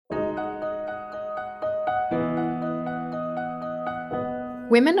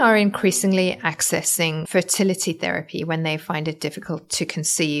Women are increasingly accessing fertility therapy when they find it difficult to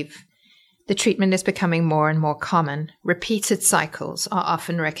conceive. The treatment is becoming more and more common. Repeated cycles are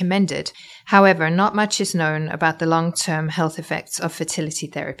often recommended. However, not much is known about the long-term health effects of fertility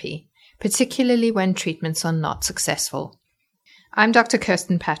therapy, particularly when treatments are not successful. I'm Dr.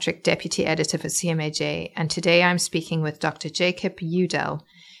 Kirsten Patrick, Deputy Editor for CMAJ, and today I'm speaking with Dr. Jacob Udell,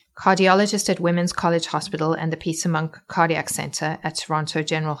 cardiologist at Women's College Hospital and the Peter Munk Cardiac Centre at Toronto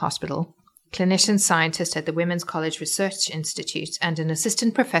General Hospital, clinician scientist at the Women's College Research Institute, and an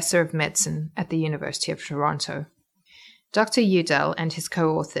assistant professor of medicine at the University of Toronto. Dr. Udell and his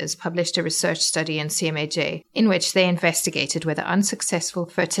co-authors published a research study in CMAJ in which they investigated whether unsuccessful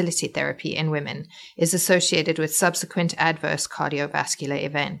fertility therapy in women is associated with subsequent adverse cardiovascular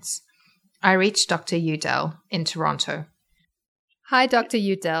events. I reached Dr. Udell in Toronto. Hi, Dr.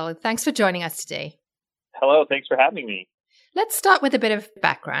 Udell. Thanks for joining us today. Hello, thanks for having me. Let's start with a bit of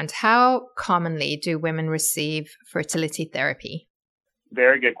background. How commonly do women receive fertility therapy?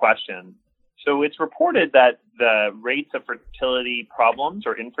 Very good question. So it's reported that the rates of fertility problems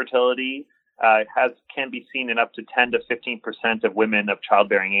or infertility can be seen in up to 10 to 15% of women of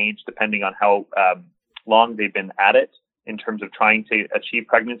childbearing age, depending on how long they've been at it in terms of trying to achieve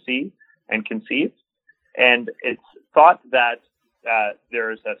pregnancy and conceive. And it's thought that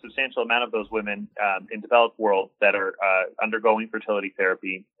there's a substantial amount of those women in developed world that are undergoing fertility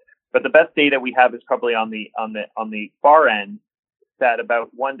therapy. But the best data we have is probably on the far end, that about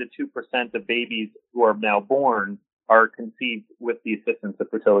 1 to 2% of babies who are now born are conceived with the assistance of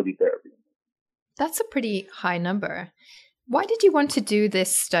fertility therapy. That's a pretty high number. Why did you want to do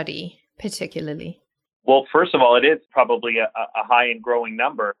this study particularly? Well, first of all, it is probably a high and growing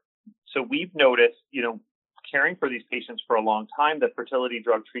number. So we've noticed, caring for these patients for a long time, that fertility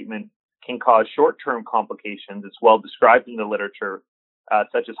drug treatment can cause short-term complications. It's well described in the literature,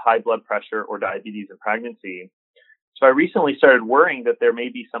 such as high blood pressure or diabetes in pregnancy. So I recently started worrying that there may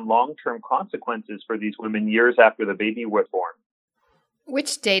be some long-term consequences for these women years after the baby was born.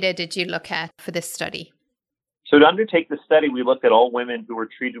 Which data did you look at for this study? So to undertake the study, we looked at all women who were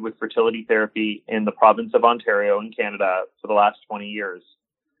treated with fertility therapy in the province of Ontario in Canada for the last 20 years.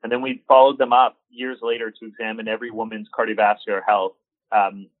 And then we followed them up years later to examine every woman's cardiovascular health,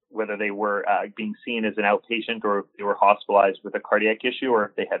 whether they were being seen as an outpatient or if they were hospitalized with a cardiac issue or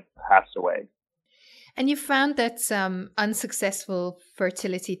if they had passed away. And you found that unsuccessful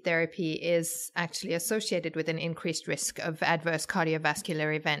fertility therapy is actually associated with an increased risk of adverse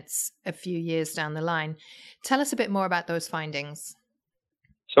cardiovascular events a few years down the line. Tell us a bit more about those findings.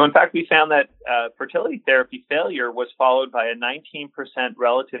 So in fact, we found that fertility therapy failure was followed by a 19%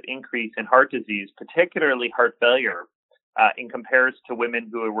 relative increase in heart disease, particularly heart failure, in comparison to women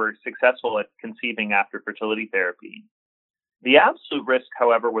who were successful at conceiving after fertility therapy. The absolute risk,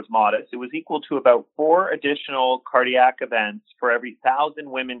 however, was modest. It was equal to about 4 additional cardiac events for every 1,000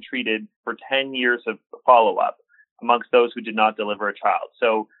 women treated for 10 years of follow-up amongst those who did not deliver a child.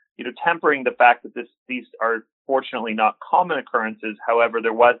 So, tempering the fact that these are fortunately not common occurrences, however,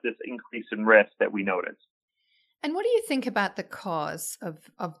 there was this increase in risk that we noticed. And what do you think about the cause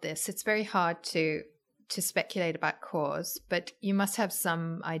of this? It's very hard to speculate about cause, but you must have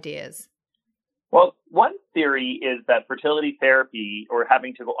some ideas. Well, one theory is that fertility therapy or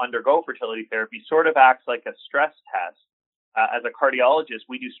having to undergo fertility therapy sort of acts like a stress test. As a cardiologist,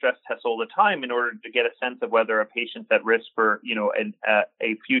 we do stress tests all the time in order to get a sense of whether a patient's at risk for,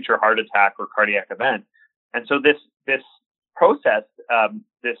 a future heart attack or cardiac event. And so this process,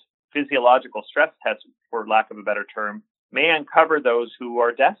 this physiological stress test, for lack of a better term, may uncover those who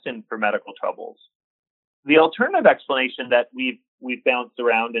are destined for medical troubles. The alternative explanation that we've bounced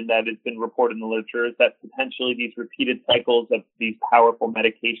around and that has been reported in the literature is that potentially these repeated cycles of these powerful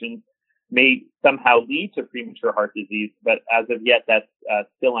medications may somehow lead to premature heart disease, but as of yet, that's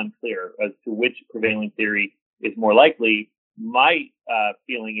still unclear as to which prevailing theory is more likely. My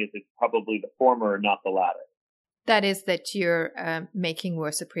feeling is it's probably the former, not the latter. That is that you're making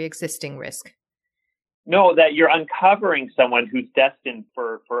worse a pre-existing risk. No, that you're uncovering someone who's destined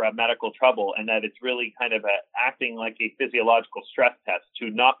for a medical trouble, and that it's really kind of acting like a physiological stress test. To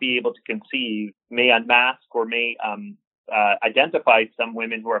not be able to conceive may unmask or may identify some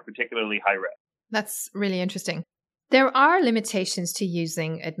women who are particularly high risk. That's really interesting. There are limitations to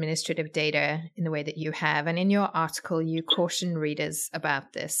using administrative data in the way that you have, and in your article, you caution readers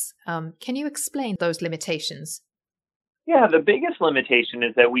about this. Can you explain those limitations? Yeah, the biggest limitation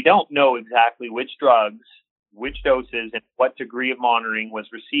is that we don't know exactly which drugs, which doses, and what degree of monitoring was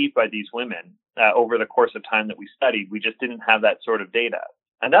received by these women over the course of time that we studied. We just didn't have that sort of data.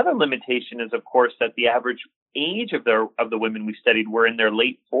 Another limitation is, of course, that the average age of the women we studied were in their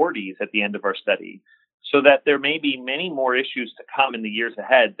late 40s at the end of our study. So that there may be many more issues to come in the years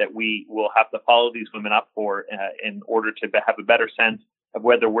ahead that we will have to follow these women up for in order to have a better sense of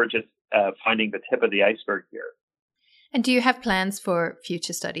whether we're just finding the tip of the iceberg here. And do you have plans for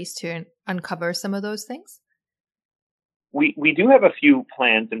future studies to uncover some of those things? We do have a few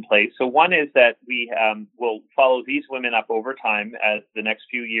plans in place. So one is that we will follow these women up over time as the next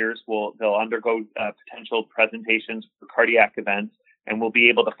few years they'll undergo potential presentations for cardiac events, and we'll be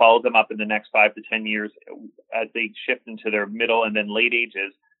able to follow them up in the next 5 to 10 years as they shift into their middle and then late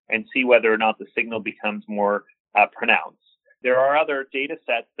ages and see whether or not the signal becomes more pronounced. There are other data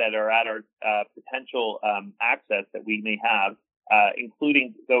sets that are at our potential access that we may have,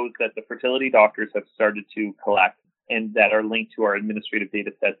 including those that the fertility doctors have started to collect and that are linked to our administrative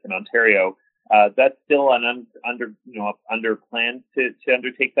data sets in Ontario. That's still under plan to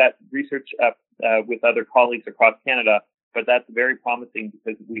undertake that research with other colleagues across Canada. But that's very promising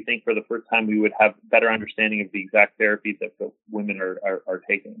because we think for the first time we would have better understanding of the exact therapies that the women are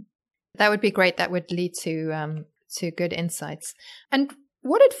taking. That would be great. That would lead to good insights. And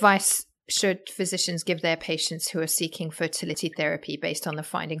what advice should physicians give their patients who are seeking fertility therapy based on the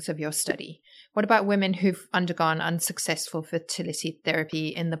findings of your study? What about women who've undergone unsuccessful fertility therapy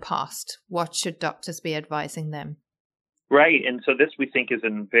in the past? What should doctors be advising them? Right. And so this, we think, is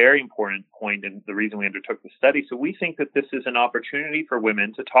a very important point and the reason we undertook the study. So we think that this is an opportunity for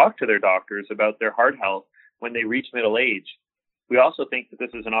women to talk to their doctors about their heart health when they reach middle age. We also think that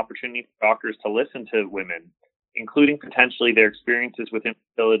this is an opportunity for doctors to listen to women, including potentially their experiences with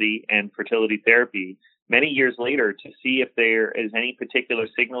infertility and fertility therapy many years later, to see if there is any particular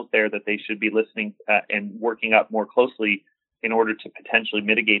signals there that they should be listening and working up more closely in order to potentially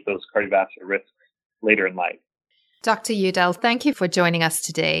mitigate those cardiovascular risks later in life. Dr. Udell, thank you for joining us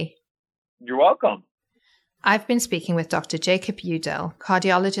today. You're welcome. I've been speaking with Dr. Jacob Udell,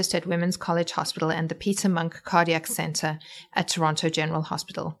 cardiologist at Women's College Hospital and the Peter Munk Cardiac Centre at Toronto General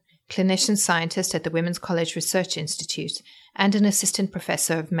Hospital, clinician scientist at the Women's College Research Institute, and an assistant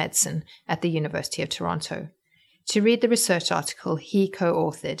professor of medicine at the University of Toronto. To read the research article he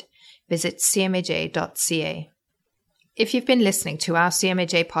co-authored, visit cmaj.ca. If you've been listening to our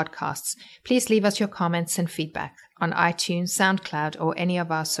CMAJ podcasts, please leave us your comments and feedback on iTunes, SoundCloud, or any of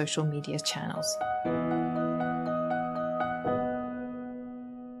our social media channels.